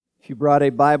you brought a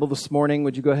Bible this morning,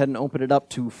 would you go ahead and open it up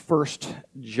to 1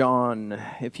 John?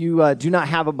 If you do not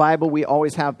have a Bible, we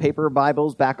always have paper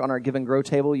Bibles back on our Give and Grow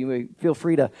table. You may feel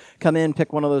free to come in,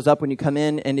 pick one of those up when you come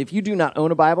in. And if you do not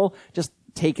own a Bible, just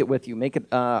take it with you. Make it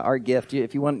our gift.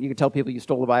 If you want, you can tell people you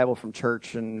stole the Bible from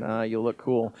church and you'll look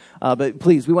cool. But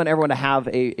please, we want everyone to have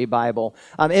a Bible.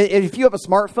 If you have a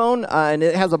smartphone and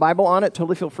it has a Bible on it,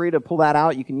 totally feel free to pull that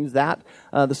out. You can use that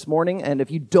this morning. And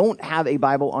if you don't have a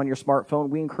Bible on your smartphone,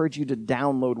 we encourage you to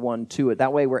download one to it.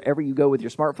 That way, wherever you go with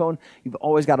your smartphone, you've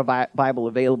always got a Bible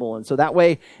available. And so that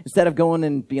way, instead of going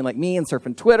and being like me and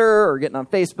surfing Twitter or getting on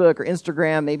Facebook or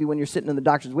Instagram, maybe when you're sitting in the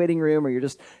doctor's waiting room or you're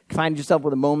just finding yourself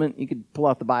with a moment, you could pull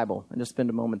out the Bible and just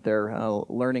spend a moment there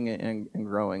learning and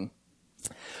growing.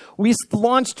 We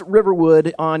launched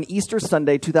Riverwood on Easter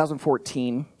Sunday,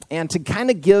 2014, and to kind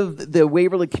of give the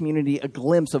Waverly community a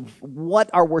glimpse of what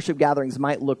our worship gatherings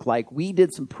might look like, we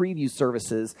did some preview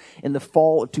services in the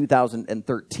fall of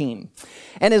 2013.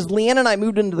 And as Leanne and I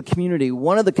moved into the community,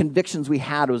 one of the convictions we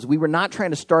had was we were not trying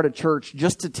to start a church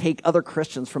just to take other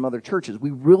Christians from other churches.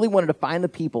 We really wanted to find the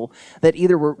people that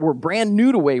either were brand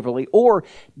new to Waverly or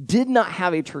did not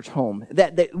have a church home,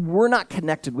 that were not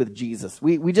connected with Jesus.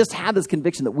 We just had this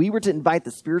conviction that we were to invite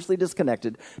the spiritually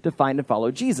disconnected to find and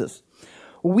follow Jesus.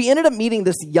 We ended up meeting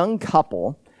this young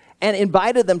couple and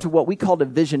invited them to what we called a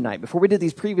vision night. Before we did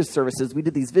these previous services, we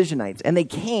did these vision nights, and they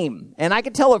came. And I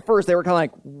could tell at first they were kind of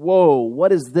like, whoa,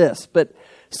 what is this? But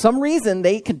some reason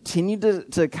they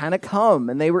continued to kind of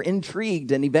come, and they were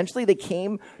intrigued, and eventually they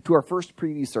came to our first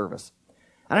preview service.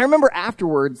 And I remember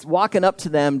afterwards walking up to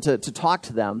them to talk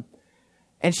to them,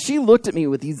 and she looked at me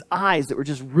with these eyes that were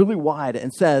just really wide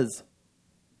and says,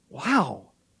 wow,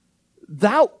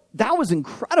 that was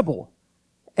incredible.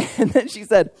 And then she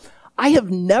said, I have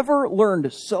never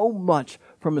learned so much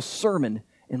from a sermon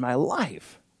in my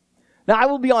life. Now, I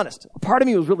will be honest. A part of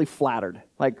me was really flattered.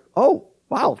 Like, oh,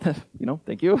 wow,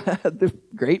 thank you.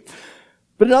 Great.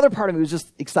 But another part of me was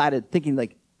just excited, thinking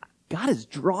like, God is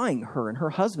drawing her and her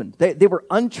husband. They were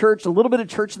unchurched, a little bit of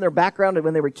church in their background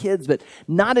when they were kids, but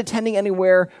not attending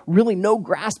anywhere, really no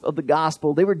grasp of the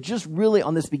gospel. They were just really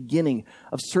on this beginning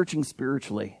of searching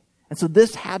spiritually. And so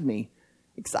this had me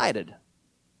excited.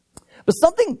 But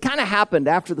something kind of happened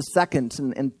after the second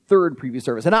and third preview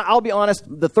service. And I'll be honest,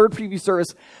 the third preview service,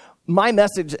 my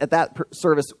message at that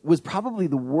service was probably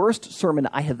the worst sermon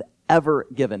I have ever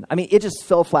given. I mean, it just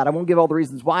fell flat. I won't give all the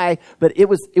reasons why, but it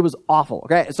was awful.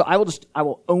 Okay, so I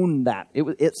will own that.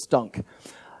 It stunk.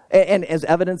 And as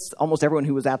evidence, almost everyone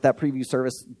who was at that preview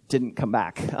service didn't come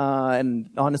back. And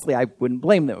honestly, I wouldn't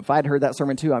blame them. If I'd heard that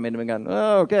sermon too, I may have been going,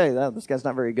 oh, okay, this guy's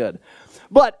not very good.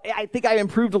 But I think I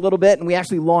improved a little bit, and we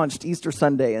actually launched Easter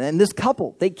Sunday. And this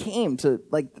couple, they came to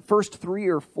like the first 3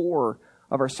 or 4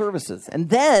 of our services. And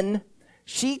then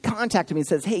she contacted me and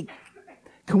says, hey,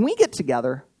 can we get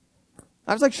together?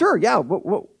 I was like, sure, yeah,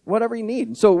 whatever you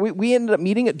need. So we ended up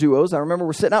meeting at Duos. I remember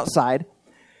we're sitting outside.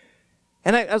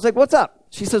 And I was like, what's up?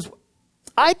 She says,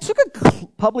 I took a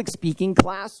public speaking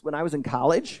class when I was in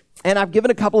college, and I've given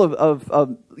a couple of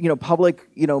public,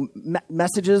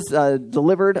 messages,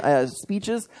 delivered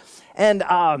speeches, and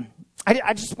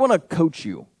I just want to coach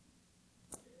you.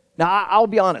 Now, I'll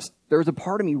be honest, there was a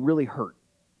part of me really hurt,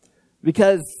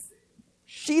 because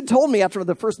she told me after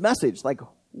the first message, like,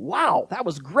 wow, that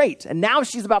was great. And now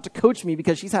she's about to coach me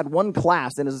because she's had one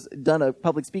class and has done a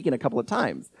public speaking a couple of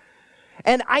times.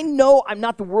 And I know I'm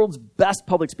not the world's best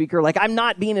public speaker. Like, I'm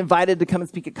not being invited to come and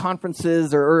speak at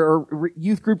conferences or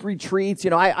youth group retreats.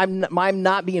 I'm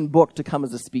not being booked to come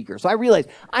as a speaker. So I realize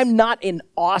I'm not an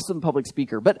awesome public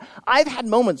speaker. But I've had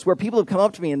moments where people have come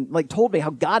up to me and like told me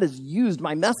how God has used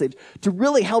my message to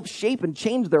really help shape and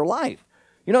change their life.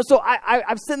 So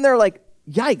I'm sitting there like,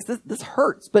 yikes, this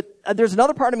hurts. But there's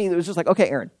another part of me that was just like, okay,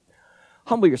 Aaron,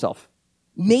 humble yourself.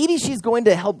 Maybe she's going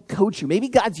to help coach you. Maybe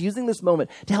God's using this moment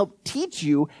to help teach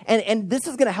you, and this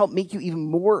is going to help make you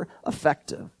even more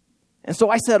effective. And so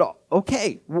I said,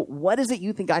 okay, what is it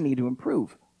you think I need to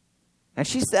improve? And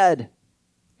she said,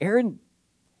 Aaron,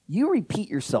 you repeat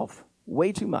yourself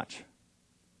way too much.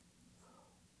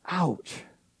 Ouch.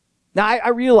 Now, I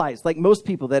realize, like most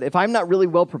people, that if I'm not really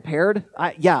well prepared,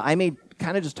 I may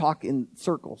kind of just talk in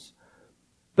circles.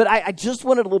 But I just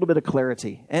wanted a little bit of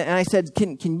clarity. And I said,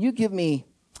 can you give me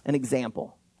an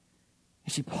example?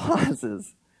 And she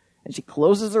pauses, and she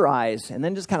closes her eyes, and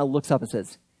then just kind of looks up and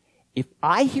says, if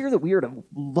I hear that we are to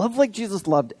love like Jesus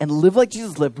loved and live like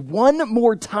Jesus lived one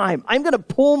more time, I'm going to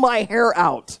pull my hair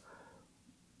out.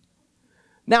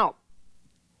 Now,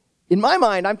 in my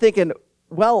mind, I'm thinking,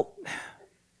 well,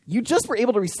 you just were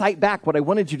able to recite back what I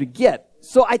wanted you to get.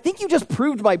 So I think you just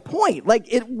proved my point.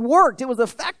 Like, it worked. It was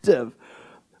effective.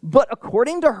 But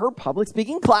according to her public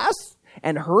speaking class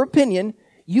and her opinion,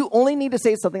 you only need to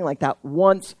say something like that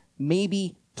once,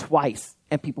 maybe twice,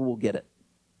 and people will get it.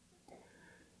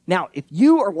 Now, if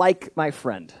you are like my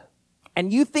friend,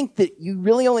 and you think that you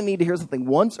really only need to hear something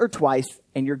once or twice,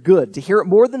 and you're good, to hear it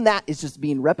more than that is just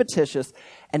being repetitious,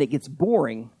 and it gets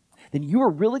boring, then you are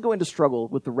really going to struggle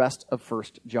with the rest of 1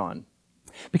 John.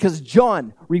 Because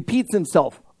John repeats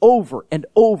himself over and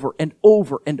over and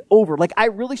over and over. Like, I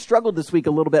really struggled this week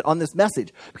a little bit on this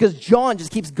message because John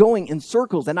just keeps going in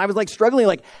circles. And I was like struggling,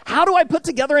 like, how do I put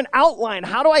together an outline?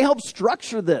 How do I help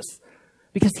structure this?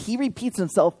 Because he repeats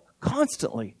himself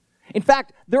constantly. In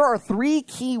fact, there are 3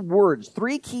 key words,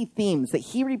 3 key themes that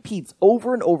he repeats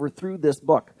over and over through this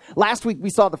book. Last week, we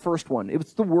saw the first one. It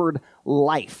was the word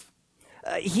life.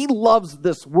 He loves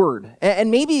this word. And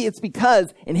maybe it's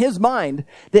because, in his mind,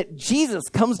 that Jesus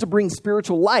comes to bring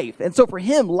spiritual life. And so for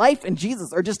him, life and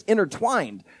Jesus are just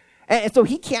intertwined. And so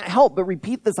he can't help but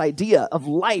repeat this idea of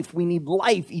life. We need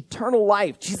life, eternal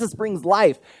life. Jesus brings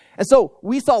life. And so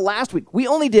we saw last week, we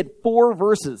only did 4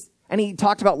 verses, and he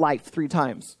talked about life 3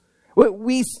 times.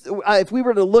 If we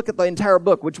were to look at the entire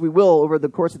book, which we will over the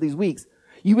course of these weeks,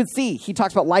 you would see he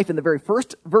talks about life in the very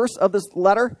first verse of this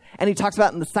letter, and he talks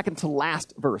about it in the second to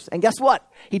last verse. And guess what?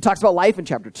 He talks about life in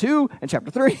chapter 2, and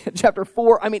chapter 3, and chapter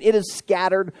 4. I mean, it is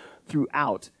scattered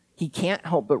throughout. He can't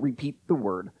help but repeat the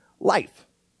word life.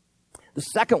 The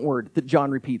second word that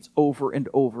John repeats over and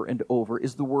over and over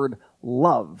is the word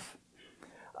love.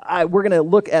 We're going to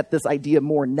look at this idea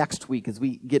more next week as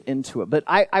we get into it. But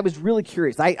I was really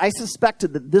curious. I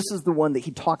suspected that this is the one that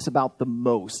he talks about the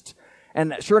most.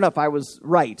 And sure enough, I was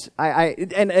right.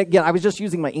 And again, I was just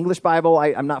using my English Bible.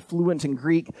 I'm not fluent in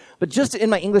Greek. But just in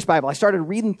my English Bible, I started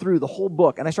reading through the whole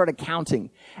book, and I started counting.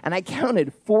 And I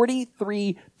counted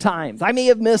 43 times. I may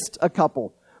have missed a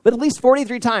couple, but at least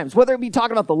 43 times. Whether it be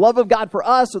talking about the love of God for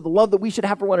us or the love that we should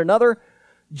have for one another,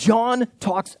 John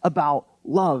talks about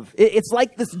love. It's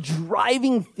like this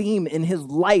driving theme in his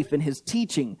life and his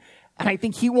teaching. And I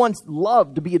think he wants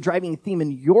love to be a driving theme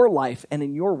in your life and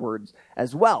in your words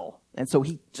as well. And so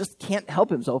he just can't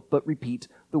help himself but repeat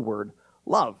the word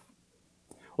love.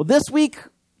 Well, this week,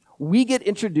 we get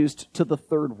introduced to the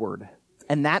third word,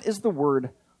 and that is the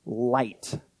word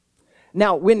light.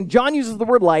 Now, when John uses the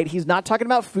word light, he's not talking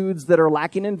about foods that are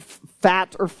lacking in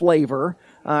fat or flavor.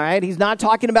 All right, he's not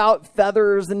talking about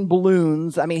feathers and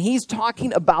balloons. I mean, he's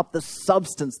talking about the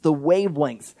substance, the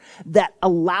wavelengths that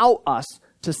allow us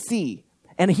to see.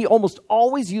 And he almost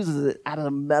always uses it as a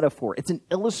metaphor. It's an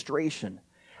illustration.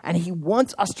 And he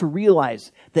wants us to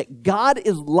realize that God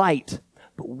is light,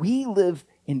 but we live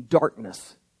in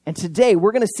darkness. And today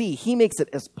we're going to see he makes it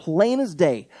as plain as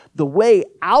day. The way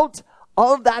out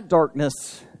of that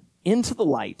darkness into the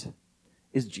light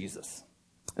is Jesus.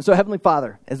 And so, Heavenly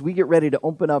Father, as we get ready to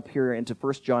open up here into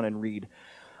 1 John and read,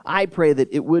 I pray that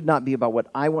it would not be about what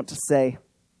I want to say.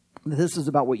 This is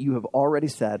about what you have already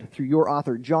said through your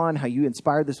author, John, how you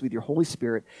inspired this with your Holy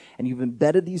Spirit, and you've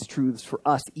embedded these truths for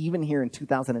us even here in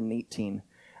 2018.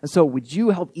 And so would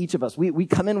you help each of us? We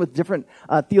come in with different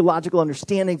theological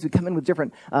understandings. We come in with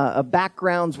different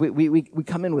backgrounds. We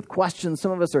come in with questions.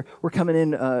 Some of us we're coming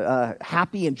in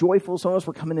happy and joyful. Some of us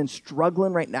we're coming in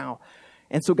struggling right now.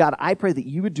 And so, God, I pray that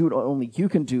you would do what only you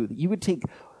can do, that you would take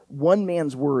one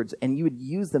man's words and you would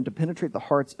use them to penetrate the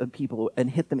hearts of people and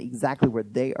hit them exactly where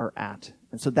they are at.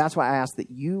 And so that's why I ask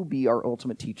that you be our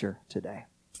ultimate teacher today.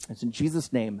 It's in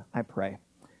Jesus' name I pray.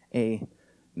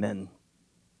 Amen.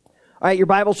 All right, your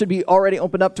Bible should be already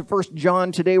opened up to 1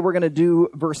 John. Today we're going to do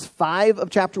verse 5 of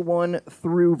chapter 1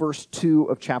 through verse 2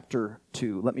 of chapter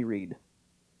 2. Let me read.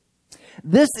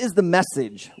 This is the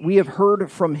message we have heard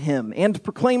from him and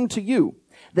proclaimed to you,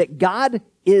 that God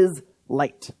is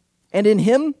light, and in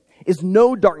him is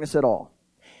no darkness at all.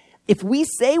 If we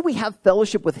say we have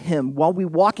fellowship with him while we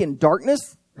walk in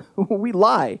darkness, we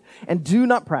lie and do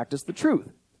not practice the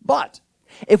truth. But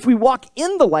if we walk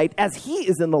in the light as he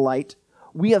is in the light,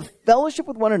 we have fellowship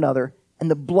with one another, and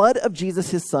the blood of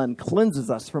Jesus, his son, cleanses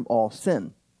us from all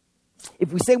sin.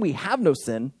 If we say we have no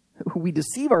sin, we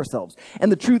deceive ourselves,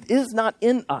 and the truth is not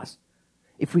in us.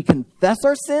 If we confess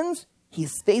our sins, he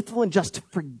is faithful and just to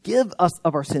forgive us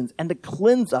of our sins and to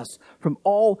cleanse us from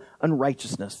all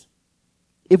unrighteousness.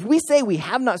 If we say we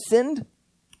have not sinned,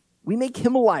 we make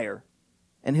him a liar,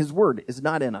 and his word is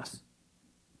not in us.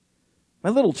 My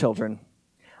little children,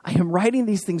 I am writing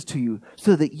these things to you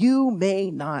so that you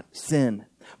may not sin.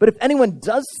 But if anyone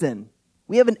does sin,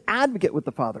 we have an advocate with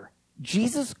the Father,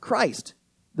 Jesus Christ,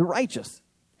 the righteous.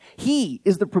 He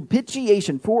is the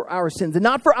propitiation for our sins, and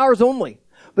not for ours only,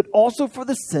 but also for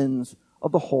the sins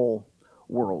of the whole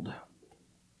world.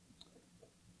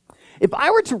 If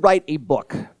I were to write a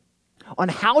book on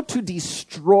how to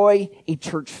destroy a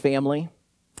church family,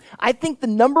 I think the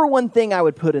number one thing I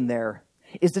would put in there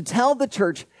is to tell the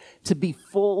church to be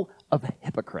full of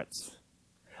hypocrites.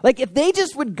 Like if they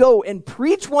just would go and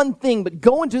preach one thing but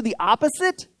go and do the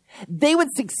opposite, they would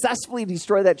successfully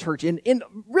destroy that church in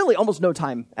really almost no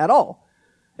time at all.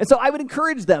 And so I would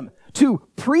encourage them to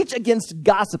preach against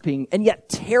gossiping and yet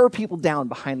tear people down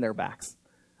behind their backs.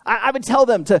 I would tell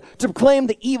them to proclaim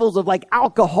the evils of like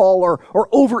alcohol or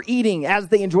overeating as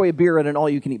they enjoy a beer at an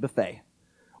all-you-can-eat buffet.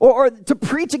 Or to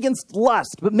preach against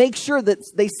lust, but make sure that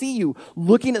they see you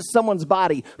looking at someone's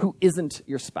body who isn't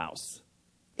your spouse.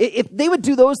 If they would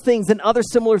do those things and other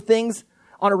similar things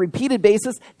on a repeated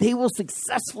basis, they will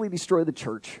successfully destroy the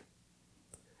church.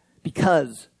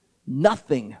 Because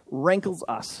nothing rankles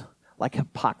us like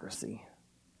hypocrisy.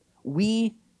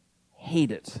 We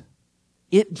hate it.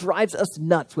 It drives us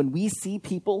nuts when we see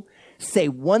people say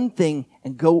one thing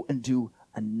and go and do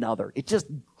another. It just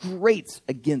grates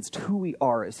against who we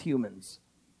are as humans.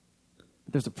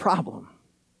 But there's a problem.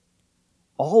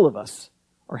 All of us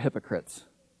are hypocrites.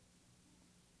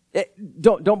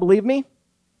 Don't believe me?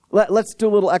 Let's do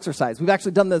a little exercise. We've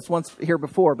actually done this once here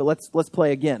before, but let's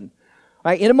play again.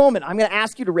 All right, in a moment, I'm going to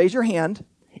ask you to raise your hand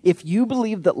if you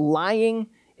believe that lying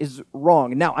is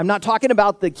wrong. Now, I'm not talking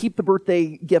about the keep the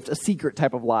birthday gift a secret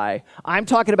type of lie. I'm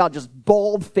talking about just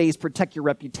bald-faced, protect your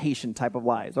reputation type of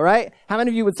lies, all right? How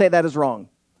many of you would say that is wrong?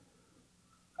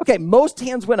 Okay, most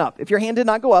hands went up. If your hand did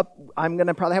not go up, I'm going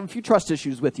to probably have a few trust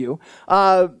issues with you.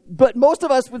 But most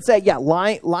of us would say, yeah,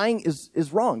 lying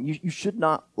is wrong. You should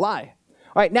not lie.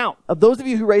 All right, now, of those of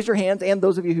you who raised your hands and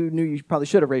those of you who knew you probably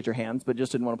should have raised your hands but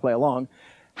just didn't want to play along,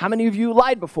 how many of you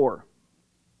lied before?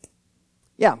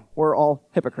 Yeah, we're all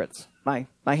hypocrites. My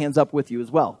hand's up with you as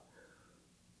well.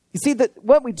 You see, that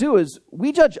what we do is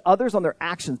we judge others on their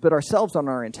actions, but ourselves on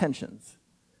our intentions.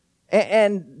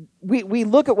 And we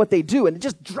look at what they do, and it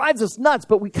just drives us nuts,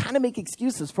 but we kind of make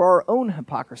excuses for our own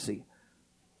hypocrisy.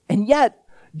 And yet,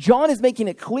 John is making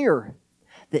it clear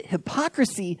that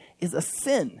hypocrisy is a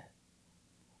sin.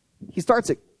 He starts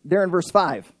it there in verse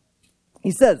 5. He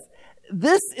says,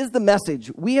 "This is the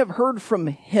message we have heard from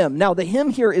him." Now, the him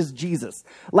here is Jesus.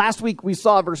 Last week, we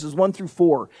saw verses 1 through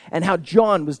 4 and how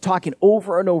John was talking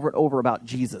over and over and over about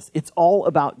Jesus. It's all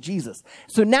about Jesus.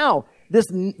 So now,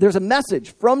 there's a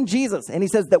message from Jesus, and he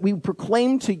says that we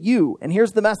proclaim to you, and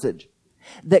here's the message,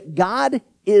 that God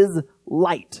is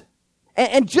light.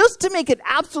 And just to make it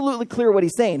absolutely clear what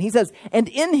he's saying, he says, and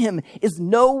in him is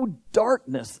no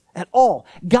darkness at all.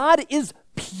 God is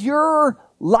pure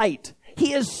light.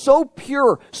 He is so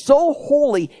pure, so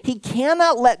holy, he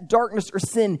cannot let darkness or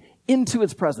sin into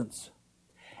his presence.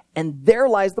 And there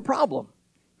lies the problem.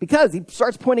 Because he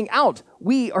starts pointing out,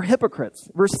 we are hypocrites.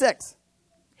 Verse 6.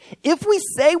 If we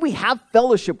say we have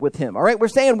fellowship with him, all right, we're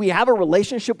saying we have a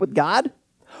relationship with God,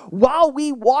 while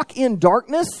we walk in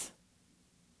darkness,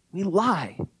 we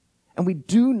lie, and we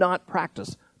do not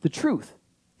practice the truth.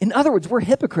 In other words, we're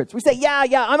hypocrites. We say, yeah,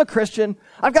 I'm a Christian.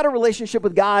 I've got a relationship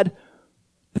with God.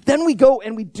 But then we go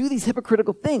and we do these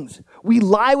hypocritical things. We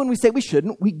lie when we say we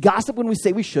shouldn't. We gossip when we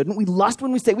say we shouldn't. We lust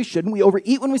when we say we shouldn't. We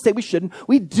overeat when we say we shouldn't.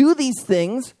 We do these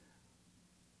things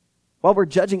while we're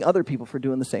judging other people for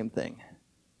doing the same thing.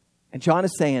 And John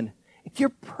is saying, if you're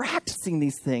practicing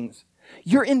these things,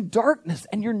 you're in darkness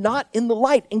and you're not in the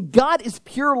light. And God is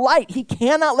pure light. He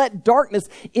cannot let darkness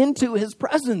into his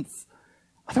presence.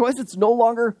 Otherwise, it's no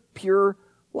longer pure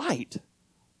light.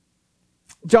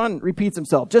 John repeats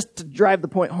himself just to drive the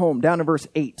point home down in verse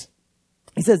 8.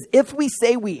 He says, if we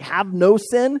say we have no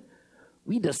sin,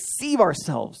 we deceive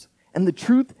ourselves and the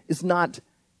truth is not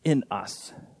in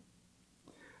us.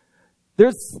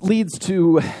 This leads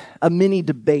to a mini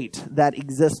debate that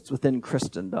exists within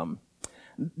Christendom.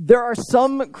 There are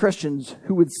some Christians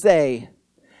who would say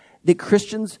that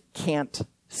Christians can't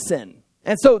sin.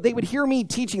 And so they would hear me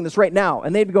teaching this right now,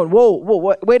 and they'd be going,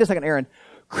 whoa, wait a second, Aaron.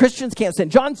 Christians can't sin.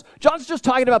 John's just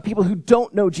talking about people who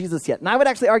don't know Jesus yet. And I would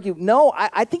actually argue, no,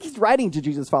 I think he's writing to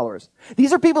Jesus' followers.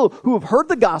 These are people who have heard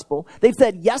the gospel. They've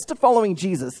said yes to following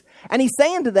Jesus. And he's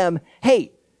saying to them,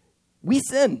 hey, we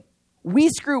sin. We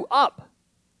screw up.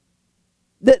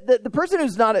 The person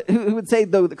who would say,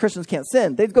 though, the Christians can't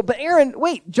sin, they'd go, but Aaron,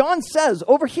 wait, John says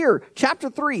over here,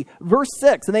 chapter 3, verse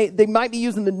 6, and they might be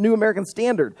using the New American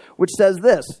Standard, which says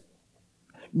this,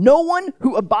 no one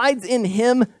who abides in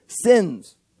him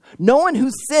sins. No one who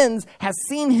sins has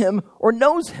seen him or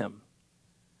knows him.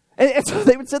 And so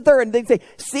they would sit there and they'd say,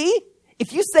 see,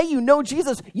 if you say you know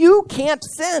Jesus, you can't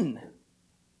sin.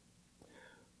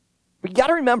 But you got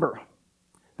to remember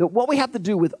that what we have to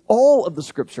do with all of the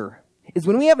scripture is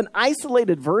when we have an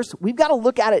isolated verse, we've got to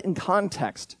look at it in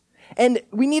context. And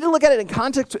we need to look at it in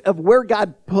context of where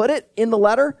God put it in the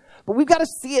letter, but we've got to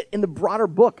see it in the broader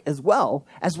book as well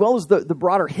as the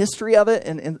broader history of it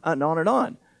and on and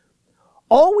on.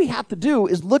 All we have to do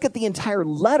is look at the entire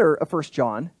letter of 1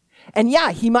 John, and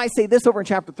yeah, he might say this over in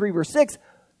chapter 3, verse 6,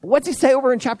 but what's he say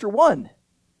over in chapter 1?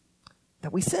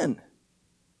 That we sin.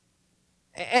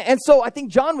 And so I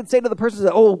think John would say to the person,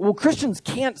 oh, well, Christians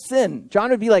can't sin.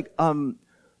 John would be like,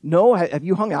 no, have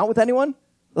you hung out with anyone?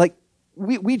 Like,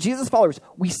 we Jesus followers,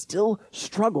 we still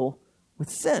struggle with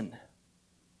sin.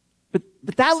 But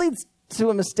that leads to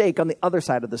a mistake on the other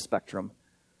side of the spectrum.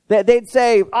 They'd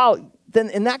say, oh, then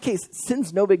in that case,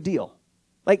 sin's no big deal.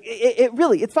 Like, it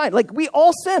really, it's fine. Like, we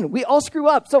all sin. We all screw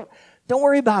up. So don't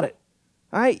worry about it.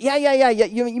 All right? Yeah.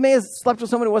 You may have slept with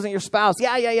someone who wasn't your spouse.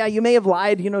 Yeah. You may have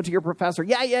lied, to your professor.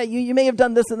 Yeah. You may have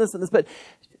done this and this and this, but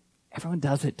everyone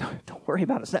does it. Don't worry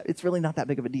about it. It's really not that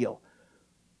big of a deal.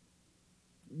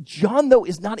 John, though,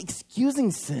 is not excusing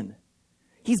sin.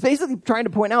 He's basically trying to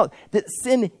point out that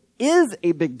sin is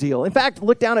a big deal. In fact,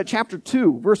 look down at chapter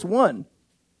 2, verse 1.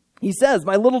 He says,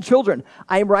 my little children,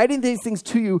 I am writing these things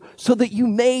to you so that you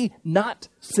may not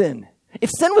sin.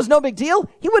 If sin was no big deal,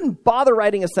 he wouldn't bother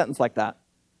writing a sentence like that.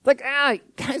 It's like,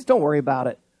 guys, don't worry about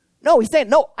it. No, he's saying,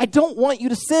 no, I don't want you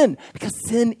to sin because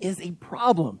sin is a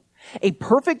problem. A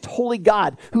perfect, holy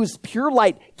God who is pure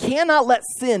light cannot let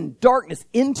sin, darkness,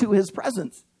 into his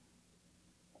presence.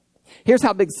 Here's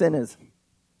how big sin is.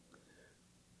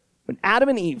 When Adam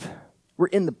and Eve were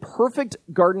in the perfect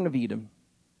Garden of Eden,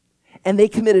 and they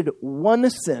committed one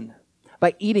sin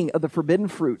by eating of the forbidden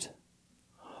fruit,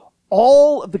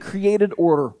 all of the created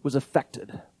order was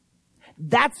affected.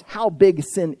 That's how big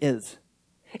sin is.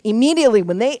 Immediately,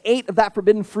 when they ate of that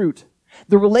forbidden fruit,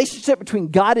 the relationship between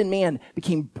God and man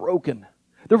became broken.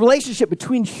 The relationship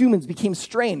between humans became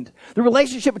strained. The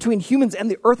relationship between humans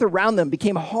and the earth around them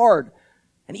became hard.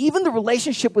 And even the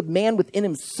relationship with man within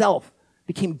himself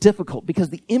became difficult because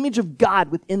the image of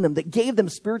God within them that gave them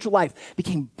spiritual life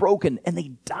became broken, and they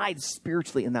died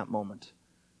spiritually in that moment.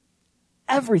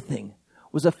 Everything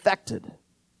was affected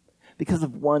because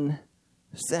of one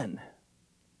sin.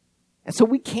 And so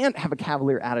we can't have a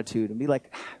cavalier attitude and be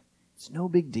like, it's no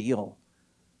big deal.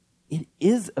 It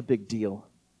is a big deal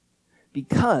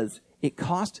because it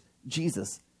cost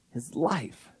Jesus his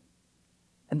life.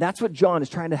 And that's what John is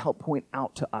trying to help point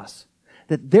out to us.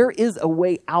 That there is a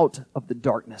way out of the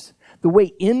darkness. The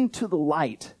way into the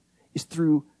light is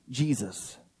through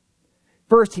Jesus.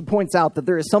 First, he points out that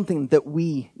there is something that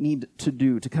we need to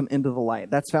do to come into the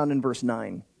light. That's found in verse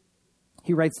 9.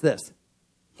 He writes this,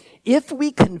 if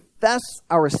we confess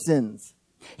our sins,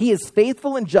 he is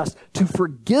faithful and just to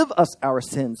forgive us our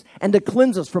sins and to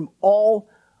cleanse us from all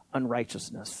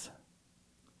unrighteousness.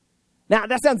 Now,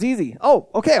 that sounds easy. Oh,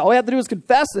 okay, all we have to do is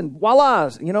confess and voila,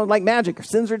 like magic, our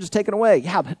sins are just taken away.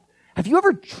 Yeah, but have you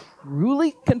ever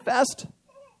truly confessed?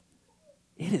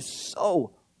 It is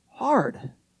so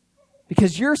hard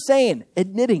because you're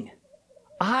admitting,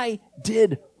 I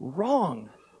did wrong.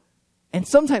 And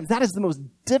sometimes that is the most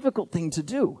difficult thing to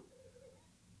do.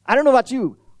 I don't know about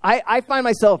you. I find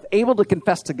myself able to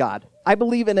confess to God. I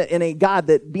believe in a God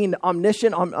that being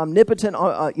omniscient, omnipotent,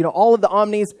 all of the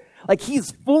omnis, like he's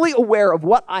fully aware of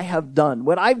what I have done.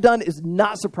 What I've done is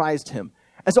not surprise to him.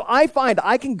 And so I find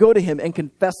I can go to him and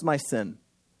confess my sin.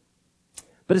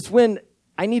 But it's when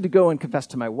I need to go and confess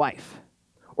to my wife,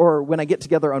 or when I get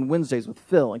together on Wednesdays with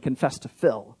Phil and confess to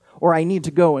Phil, or I need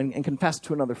to go and confess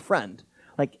to another friend.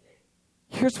 Like,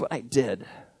 here's what I did.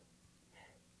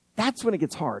 That's when it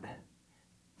gets hard.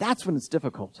 That's when it's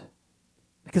difficult.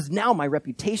 Because now my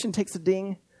reputation takes a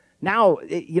ding. Now,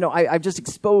 I've just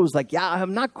exposed,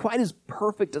 I'm not quite as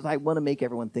perfect as I want to make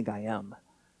everyone think I am.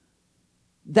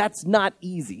 That's not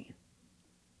easy.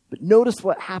 But notice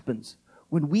what happens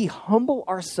when we humble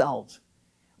ourselves,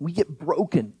 we get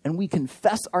broken, and we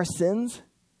confess our sins.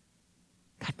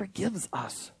 God forgives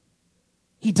us.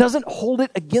 He doesn't hold it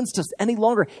against us any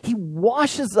longer. He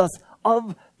washes us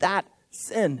of that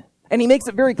sin. And he makes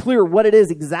it very clear what it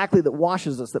is exactly that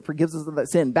washes us, that forgives us of that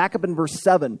sin. Back up in verse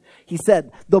 7, he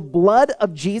said, the blood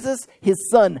of Jesus, his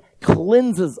son,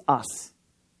 cleanses us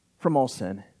from all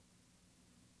sin.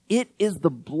 It is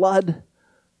the blood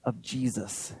of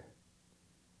Jesus.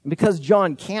 And because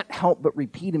John can't help but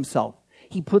repeat himself,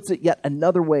 he puts it yet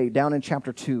another way down in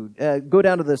chapter 2. Go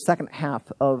down to the second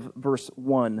half of verse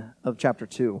 1 of chapter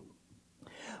 2.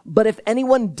 But if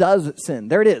anyone does sin,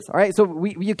 there it is. All right, so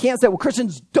you can't say, well,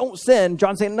 Christians don't sin.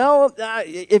 John's saying, no,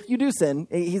 if you do sin.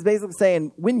 He's basically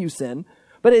saying when you sin.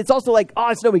 But it's also like, oh,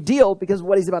 it's no big deal because of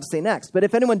what he's about to say next. But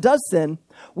if anyone does sin,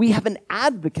 we have an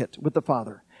advocate with the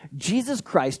Father, Jesus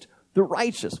Christ, the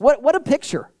righteous. What a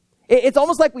picture. It's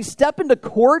almost like we step into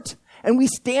court and we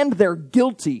stand there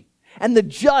guilty. And the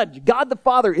judge, God the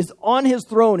Father, is on his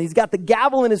throne. He's got the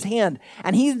gavel in his hand.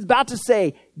 And he's about to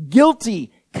say,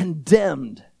 guilty,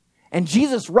 condemned. And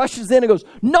Jesus rushes in and goes,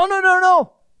 no, no, no,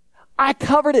 no. I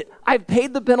covered it. I've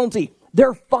paid the penalty.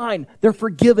 They're fine. They're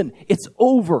forgiven. It's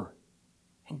over.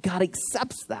 And God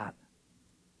accepts that.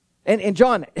 And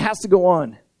John has to go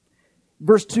on.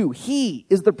 Verse 2, he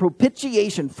is the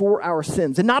propitiation for our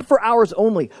sins, and not for ours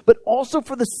only, but also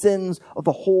for the sins of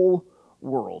the whole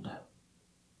world.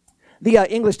 The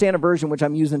English Standard Version, which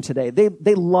I'm using today,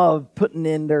 they love putting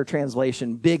in their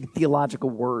translation big theological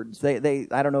words. I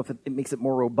don't know if it makes it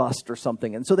more robust or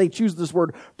something. And so they choose this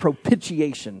word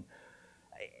propitiation.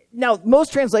 Now,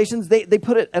 most translations, they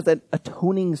put it as an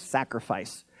atoning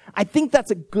sacrifice. I think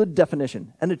that's a good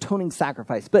definition, an atoning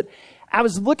sacrifice. But I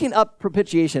was looking up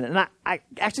propitiation, and I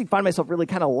actually find myself really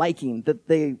kind of liking that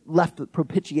they left the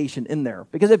propitiation in there.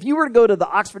 Because if you were to go to the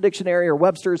Oxford Dictionary or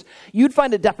Webster's, you'd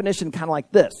find a definition kind of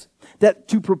like this, that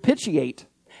to propitiate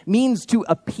means to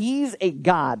appease a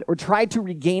god or try to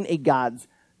regain a god's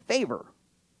favor.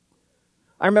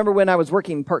 I remember when I was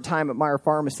working part-time at Meyer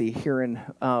Pharmacy here in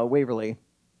Waverly,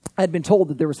 I had been told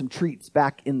that there were some treats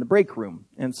back in the break room.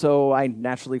 And so I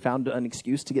naturally found an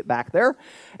excuse to get back there.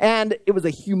 And it was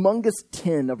a humongous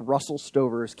tin of Russell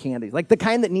Stover's candies, like the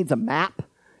kind that needs a map.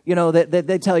 You know, that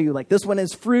they tell you, like, this one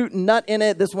is fruit and nut in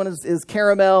it. This one is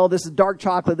caramel. This is dark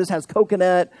chocolate. This has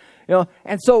coconut. You know,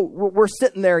 and so we're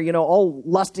sitting there, you know, all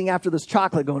lusting after this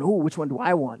chocolate going, oh, which one do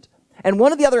I want? And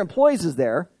one of the other employees is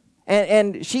there.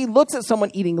 And she looks at someone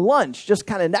eating lunch just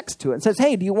kind of next to it and says,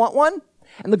 hey, do you want one?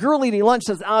 And the girl eating lunch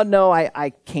says, oh, no,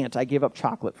 I can't. I gave up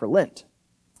chocolate for Lent.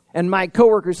 And my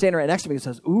coworker standing right next to me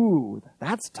says, ooh,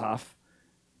 that's tough.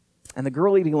 And the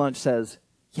girl eating lunch says,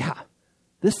 yeah,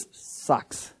 this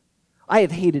sucks. I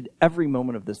have hated every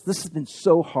moment of this. This has been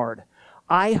so hard.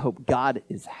 I hope God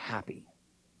is happy.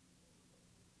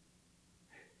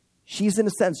 She's, in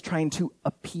a sense, trying to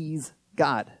appease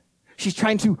God. She's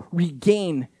trying to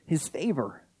regain his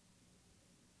favor.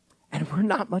 And we're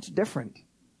not much different.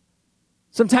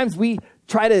 Sometimes we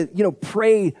try to,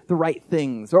 pray the right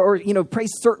things or pray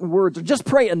certain words or just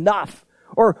pray enough.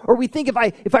 Or we think if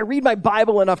I read my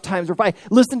Bible enough times or if I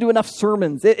listen to enough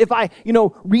sermons, if I,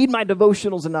 read my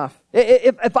devotionals enough,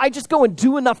 if I just go and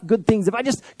do enough good things, if I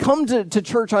just come to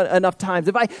church enough times,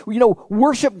 if I,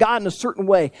 worship God in a certain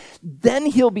way, then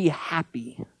he'll be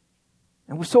happy.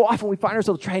 And so often we find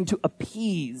ourselves trying to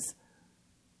appease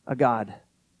a God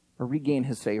or regain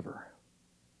his favor.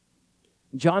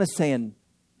 John is saying,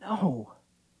 no,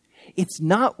 it's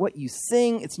not what you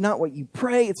sing. It's not what you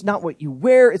pray. It's not what you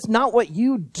wear. It's not what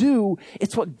you do.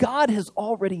 It's what God has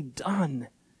already done.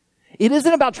 It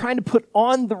isn't about trying to put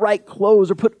on the right clothes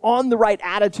or put on the right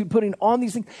attitude, putting on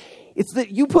these things. It's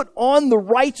that you put on the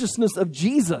righteousness of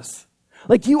Jesus.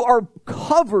 Like you are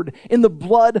covered in the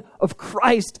blood of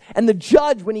Christ. And the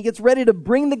judge, when he gets ready to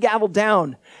bring the gavel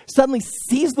down, suddenly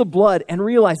sees the blood and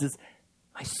realizes,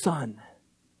 my son.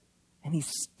 And he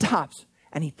stops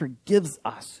and he forgives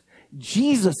us.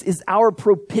 Jesus is our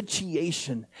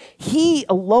propitiation. He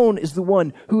alone is the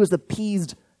one who has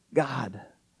appeased God.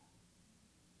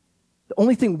 The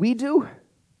only thing we do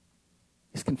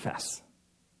is confess.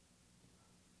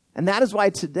 And that is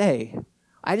why today,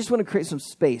 I just want to create some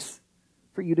space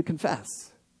for you to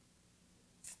confess.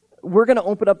 We're going to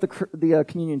open up the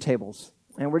communion tables,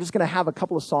 and we're just going to have a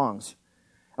couple of songs.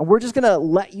 And we're just going to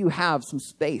let you have some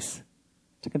space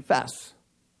to confess.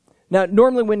 Now,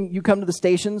 normally when you come to the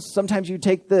stations, sometimes you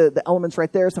take the elements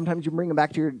right there. Sometimes you bring them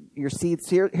back to your seats.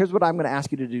 Here's what I'm going to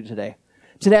ask you to do today.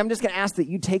 Today, I'm just going to ask that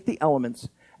you take the elements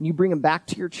and you bring them back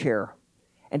to your chair.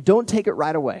 And don't take it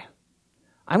right away.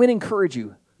 I'm going to encourage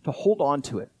you to hold on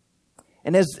to it.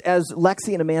 And as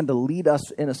Lexi and Amanda lead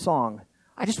us in a song,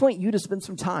 I just want you to spend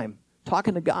some time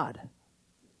talking to God.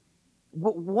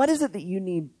 What is it that you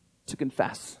need to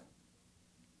confess?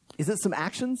 Is it some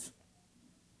actions?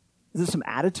 Is it some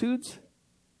attitudes?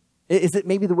 Is it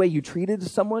maybe the way you treated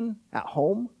someone at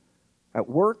home, at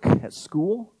work, at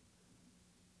school?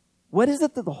 What is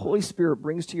it that the Holy Spirit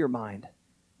brings to your mind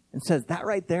and says, that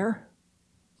right there,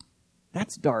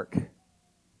 that's dark. And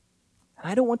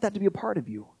I don't want that to be a part of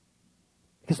you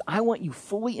because I want you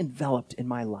fully enveloped in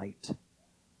my light.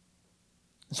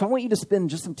 So I want you to spend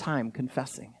just some time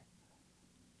confessing.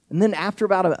 And then after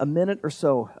about a minute or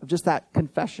so of just that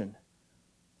confession,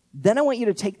 then I want you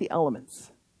to take the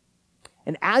elements.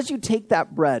 And as you take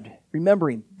that bread,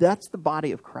 remembering that's the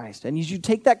body of Christ, and as you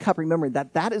take that cup, remembering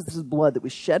that is his blood that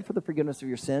was shed for the forgiveness of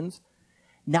your sins,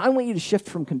 now I want you to shift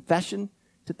from confession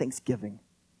to thanksgiving.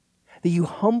 that you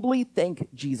humbly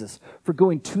thank Jesus for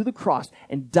going to the cross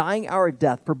and dying our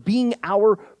death, for being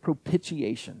our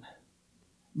propitiation,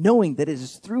 knowing that it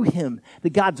is through him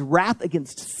that God's wrath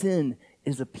against sin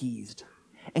is appeased.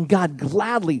 And God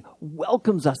gladly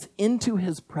welcomes us into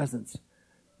his presence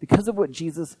because of what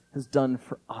Jesus has done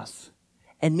for us.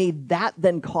 And may that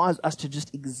then cause us to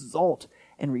just exult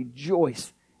and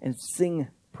rejoice and sing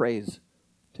praise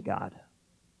to God.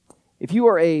 If you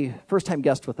are a first-time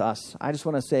guest with us, I just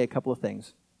want to say a couple of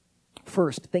things.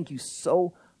 First, thank you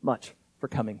so much for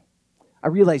coming. I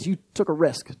realize you took a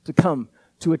risk to come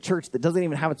to a church that doesn't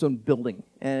even have its own building.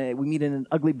 And we meet in an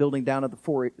ugly building down at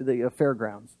the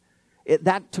fairgrounds.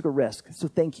 That took a risk, so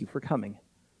thank you for coming.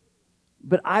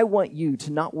 But I want you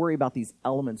to not worry about these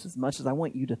elements as much as I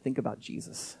want you to think about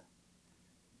Jesus.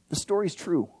 The story's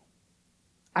true.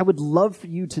 I would love for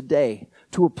you today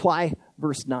to apply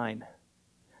verse 9.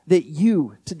 That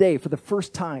you today, for the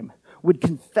first time, would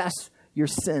confess your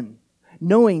sin,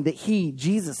 knowing that he,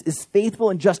 Jesus, is faithful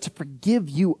and just to forgive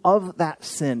you of that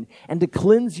sin and to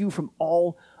cleanse you from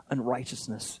all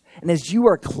unrighteousness. And as you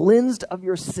are cleansed of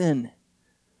your sin,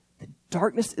 the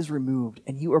darkness is removed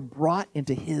and you are brought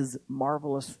into his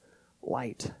marvelous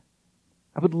light.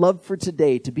 I would love for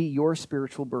today to be your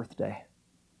spiritual birthday.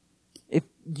 If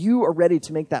you are ready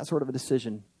to make that sort of a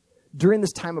decision, during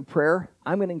this time of prayer,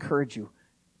 I'm going to encourage you.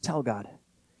 Tell God,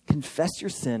 confess your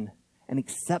sin and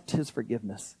accept his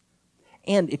forgiveness.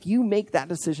 And if you make that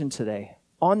decision today,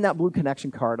 on that blue connection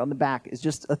card on the back is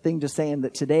just a thing just saying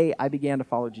that today I began to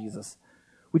follow Jesus.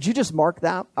 Would you just mark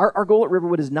that? Our goal at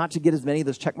Riverwood is not to get as many of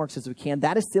those check marks as we can.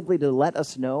 That is simply to let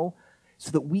us know so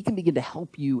that we can begin to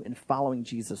help you in following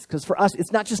Jesus. Because for us,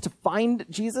 it's not just to find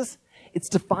Jesus, it's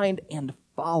to find and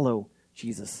follow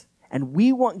Jesus. And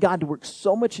we want God to work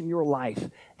so much in your life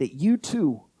that you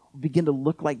too will begin to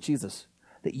look like Jesus,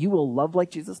 that you will love like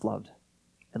Jesus loved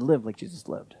and live like Jesus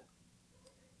lived.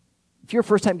 If you're a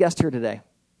first-time guest here today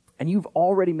and you've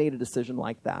already made a decision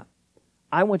like that,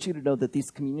 I want you to know that these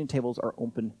communion tables are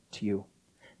open to you.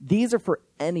 These are for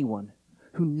anyone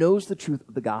who knows the truth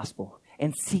of the gospel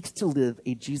and seeks to live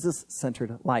a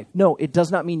Jesus-centered life. No, it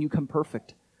does not mean you come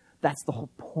perfect. That's the whole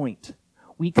point.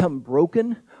 We come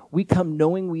broken. We come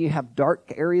knowing we have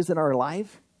dark areas in our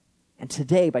life. And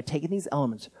today, by taking these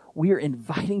elements, we are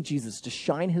inviting Jesus to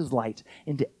shine his light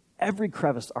into every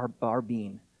crevice of our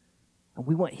being. And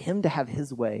we want him to have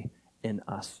his way in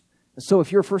us. And so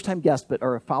if you're a first-time guest but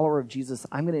are a follower of Jesus,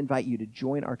 I'm going to invite you to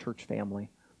join our church family.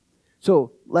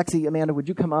 So Lexi, Amanda, would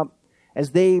you come up?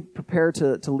 As they prepare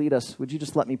to lead us, would you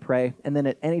just let me pray? And then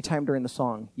at any time during the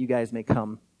song, you guys may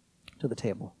come to the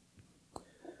table.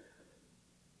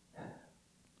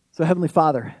 So Heavenly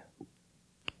Father,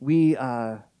 we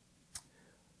just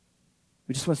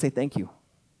want to say thank you.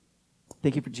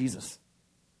 Thank you for Jesus.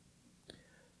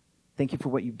 Thank you for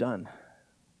what you've done.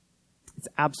 It's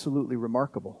absolutely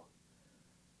remarkable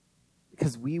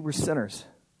because we were sinners.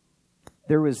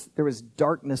 There was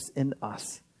darkness in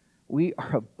us. We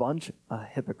are a bunch of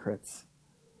hypocrites.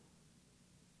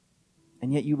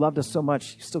 And yet you loved us so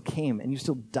much, you still came and you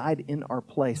still died in our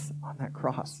place on that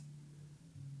cross.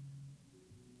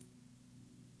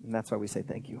 And that's why we say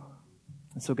thank you.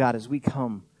 And so God, as we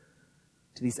come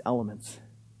to these elements,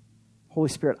 Holy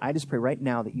Spirit, I just pray right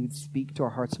now that you would speak to our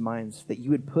hearts and minds, that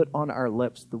you would put on our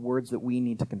lips the words that we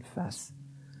need to confess,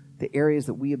 the areas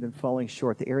that we have been falling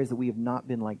short, the areas that we have not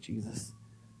been like Jesus.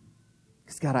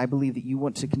 Because God, I believe that you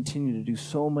want to continue to do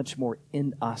so much more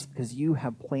in us because you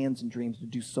have plans and dreams to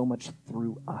do so much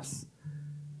through us.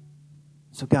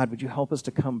 So God, would you help us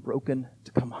to come broken,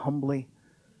 to come humbly,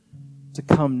 to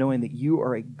come knowing that you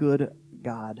are a good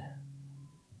God.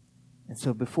 And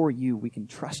so before you, we can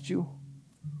trust you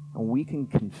and we can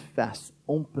confess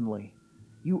openly.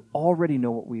 You already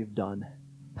know what we have done.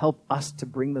 Help us to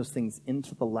bring those things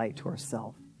into the light to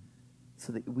ourselves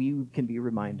so that we can be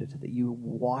reminded that you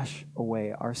wash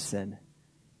away our sin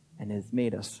and has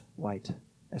made us white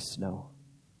as snow.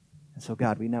 And so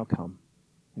God, we now come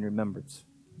in remembrance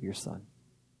of your Son.